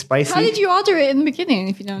it's spicy. How did you order it in the beginning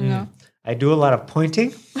if you don't know? I do a lot of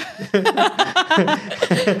pointing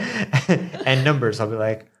and numbers. I'll be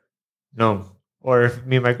like, no. Or if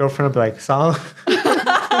me and my girlfriend will be like, song.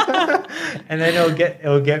 And then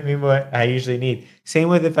it'll get me what I usually need. Same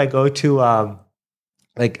with if I go to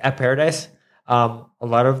like at Paradise, a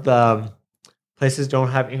lot of the places don't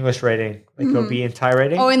have English writing. Like it'll be in Thai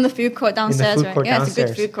writing. Oh, in the food court downstairs, in the food court downstairs. downstairs.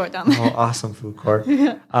 It's a good food court down there. Oh, awesome food court.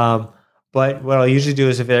 But what I'll usually do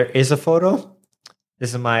is if there is a photo,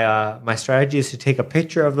 this is my strategy is to take a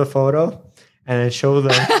picture of the photo and then show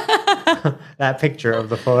them that picture of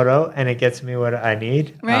the photo, and it gets me what I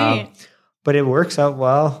need. Right. But it works out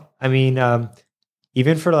well. I mean,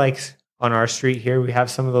 even for like on our street here, we have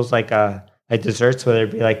some of those like desserts, whether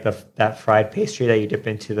it be like that fried pastry that you dip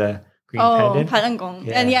into the green pandan.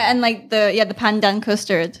 Padangong. And like the pandan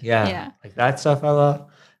custard. Yeah. Like that stuff I love.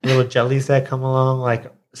 Little jellies that come along,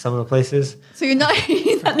 like some of the places. So you're not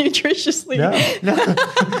eating that nutritiously. No.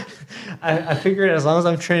 I figured as long as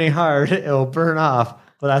I'm training hard, it'll burn off.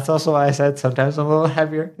 But that's also why I said sometimes I'm a little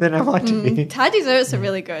heavier than I want to be. Thai desserts are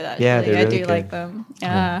really good, actually. Yeah, they're really I do like them.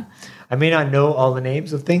 Yeah. I may not know all the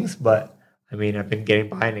names of things, but I mean, I've been getting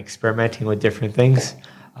by and experimenting with different things.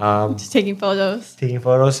 Just taking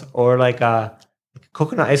photos. Or like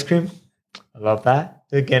coconut ice cream. I love that.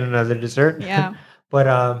 Again, another dessert. Yeah. But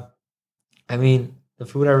I mean, the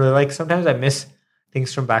food I really like. Sometimes I miss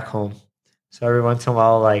things from back home. So every once in a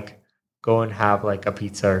while, like go and have like a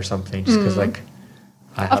pizza or something, just because like.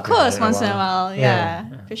 Of course, once in a while.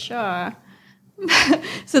 Yeah, for sure.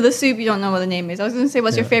 So the soup, you don't know what the name is. I was going to say,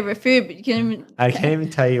 what's your favorite food? But you can't even... I can't even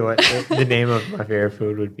tell you what the name of my favorite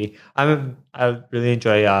food would be. I really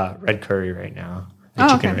enjoy red curry right now.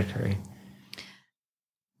 Chicken red curry.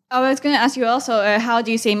 I was going to ask you also, how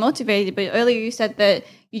do you stay motivated? But earlier you said that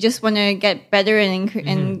you just want to get better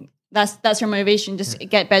and that's your motivation, just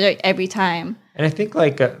get better every time. And I think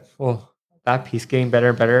like, that piece, getting better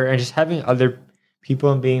and better, and just having other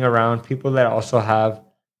people and being around people that also have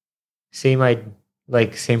same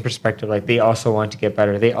perspective. Like they also want to get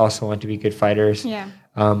better. They also want to be good fighters. Yeah.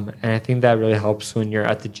 And I think that really helps when you're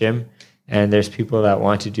at the gym and there's people that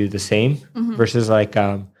want to do the same versus like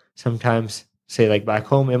sometimes say like back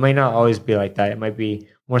home, it might not always be like that. It might be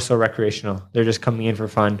more so recreational. They're just coming in for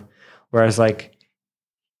fun. Whereas like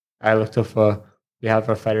I looked up, we have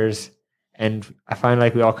our fighters and I find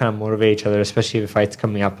like we all kind of motivate each other, especially if a fight's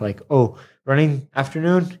coming up like, oh, running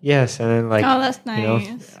afternoon? Yes. And then like, oh, that's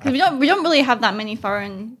nice. Because we don't really have that many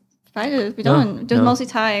foreign fighters. We don't. Just mostly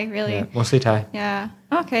Thai, really. Yeah, mostly Thai. Yeah.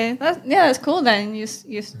 Okay. That's cool then.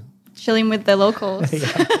 You're chilling with the locals.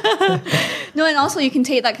 No, and also you can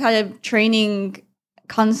take that kind of training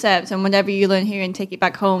concept and whatever you learn here and take it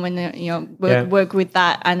back home and work with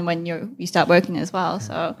that and when you start working as well.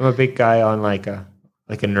 So I'm a big guy on like a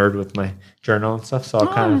nerd with my journal and stuff. So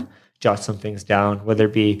I'll kind of jot some things down, whether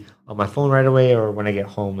it be on my phone right away or when I get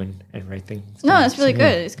home and write things. No, that's really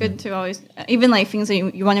good. It's good to always, even like things that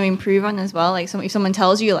you want to improve on as well. Like if someone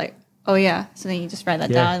tells you like, oh yeah, so then you just write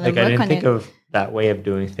that down and then work on it. I didn't think of that way of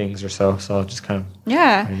doing things or so I'll just kind of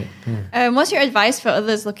write it. What's your advice for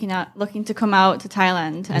others looking to come out to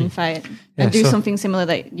Thailand and fight and do something similar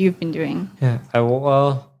that you've been doing? Yeah,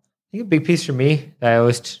 I think a big piece for me that I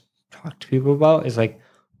always talk to people about is like,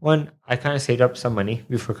 one, I kind of saved up some money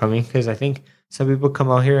before coming because I think some people come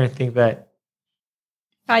out here and think that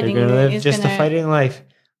Fighting they're going to live just a fighting life,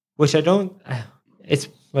 which I don't. It's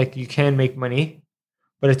like you can make money,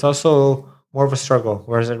 but it's also more of a struggle.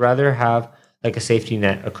 Whereas I'd rather have like a safety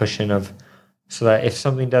net, a cushion so that if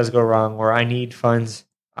something does go wrong or I need funds,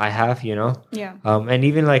 I have, Yeah. And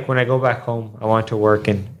even like when I go back home, I want to work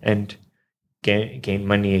and gain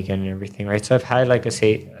money again and everything, right? So I've had like a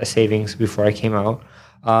savings before I came out.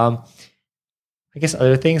 I guess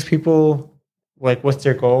other things, people like what's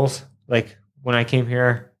their goals? Like when I came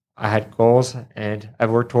here, I had goals and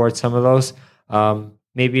I've worked towards some of those.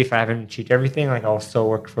 Maybe if I haven't achieved everything, like I'll still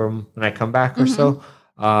work for them when I come back or so.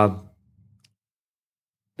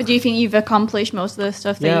 But do you think you've accomplished most of the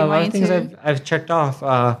stuff that you wanted to? Yeah, a lot of things I've checked off.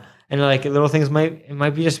 And like little things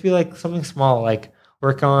might be like something small, like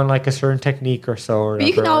work on like a certain technique or so. Or but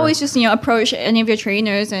you can always just approach any of your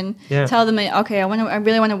trainers and tell them, okay, I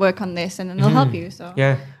really want to work on this, and then they'll help you. So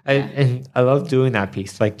and I love doing that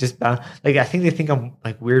piece. Like just like I think they think I'm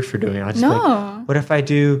like weird for doing it. I just like, what if I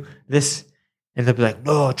do this? And they'll be like,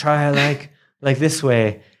 no, try like this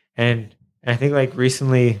way. And I think like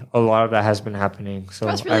recently a lot of that has been happening. So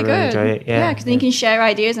that's really I really enjoy it. Yeah, because then you can share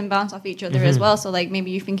ideas and bounce off each other as well. So like maybe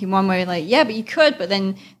you think in one way like, yeah, but you could, but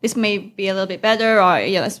then this may be a little bit better, or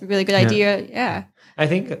that's a really good idea. Yeah. I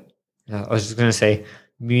think I was just gonna say,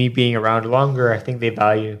 me being around longer, I think they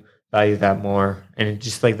value that more, and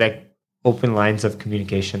just like that open lines of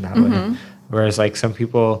communication that way. Whereas like some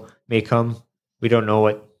people may come, we don't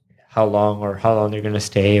know how long they're gonna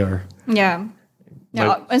stay or Yeah,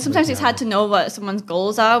 and sometimes it's hard to know what someone's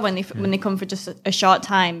goals are when they come for just a short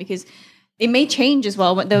time, because it may change as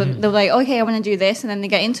well. But they're like, okay, I want to do this, and then they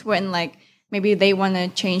get into it, and like maybe they want to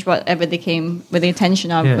change whatever they came with the intention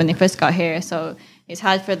of when they first got here. So it's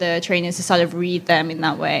hard for the trainers to sort of read them in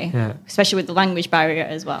that way, especially with the language barrier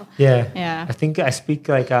as well. Yeah. I think I speak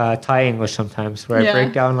like Thai English sometimes, where I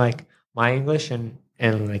break down like my English and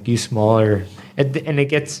like use smaller, and it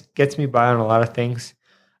gets me by on a lot of things.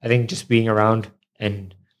 I think just being around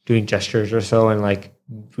and doing gestures or so, and like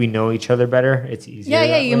we know each other better, it's easier.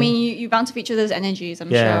 Yeah. I mean, you bounce off each other's energies, I'm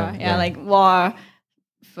sure. Yeah, like War,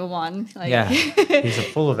 for one. Like, he's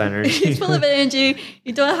full of energy. He's full of energy.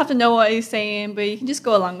 You don't have to know what he's saying, but you can just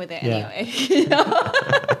go along with it anyway.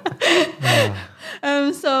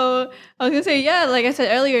 So I was gonna say, like I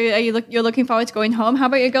said earlier, you're looking forward to going home. How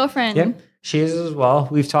about your girlfriend? Yeah, she is as well.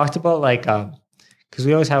 We've talked about like because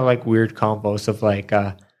we always have like weird combos of like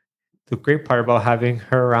the great part about having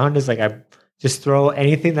her around is like I just throw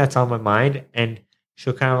anything that's on my mind and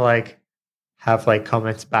she'll kind of like have like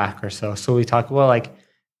comments back or so. So we talk about like,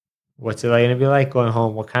 what's it like going to be like going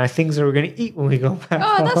home? What kind of things are we going to eat when we go back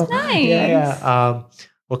home? Oh, that's nice. Yeah.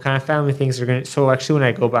 What kind of family things are going to... So actually when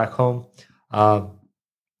I go back home, her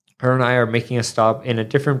and I are making a stop in a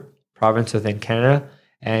different province within Canada.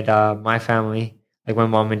 And my family, like my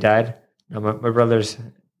mom and dad, my brothers...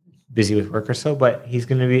 busy with work or so. But he's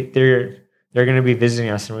gonna be they're gonna be visiting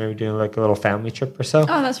us, and we're gonna be doing like a little family trip or so.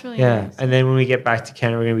 Oh, that's really yeah. nice. And then when we get back to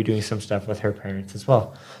Canada, we're gonna be doing some stuff with her parents as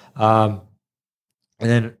well. And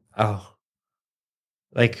then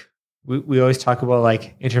like we always talk about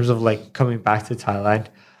like in terms of like coming back to Thailand.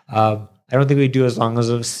 I don't think we do as long as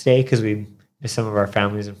a stay because we miss some of our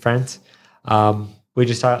families and friends. We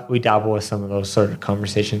just thought we dabble with some of those sort of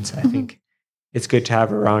conversations. I think it's good to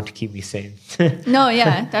have around to keep me sane. No,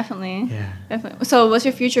 yeah, definitely. Yeah. Definitely. So what's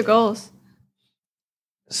your future goals?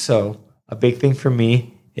 So a big thing for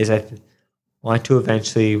me is want to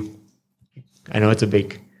eventually, I know it's a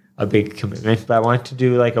big commitment, but I want to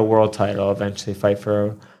do like a world title, eventually fight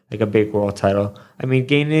for like a big world title. I mean,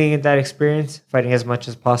 gaining that experience, fighting as much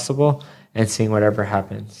as possible and seeing whatever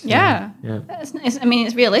happens. Yeah. Yeah. I mean,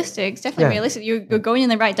 it's realistic. It's definitely Yeah. realistic. You're going in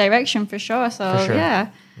the right direction for sure. So, For sure.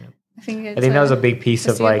 yeah. Yeah. I think that was a big piece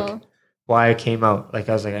of like foreseeable. why I came out. Like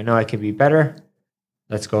I was like, I know I can be better.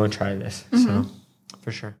 Let's go and try this. So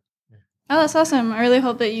for sure. Oh, that's awesome. I really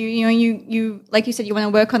hope that you like you said, you want to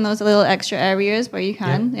work on those little extra areas where you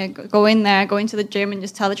can. Yeah, go in there, go into the gym and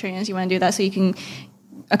just tell the trainers you want to do that so you can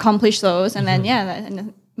accomplish those. And then,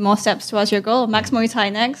 and more steps towards your goal. Max Muay Thai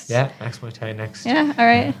next. Yeah, Max Muay Thai next. Yeah, all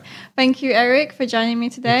right. Thank you, Eric, for joining me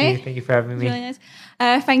today. Thank you for having me. Really nice.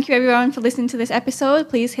 Thank you, everyone, for listening to this episode.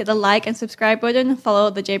 Please hit the like and subscribe button. Follow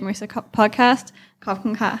the Jade Marissa podcast. ขอบคุ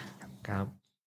ณค่ะ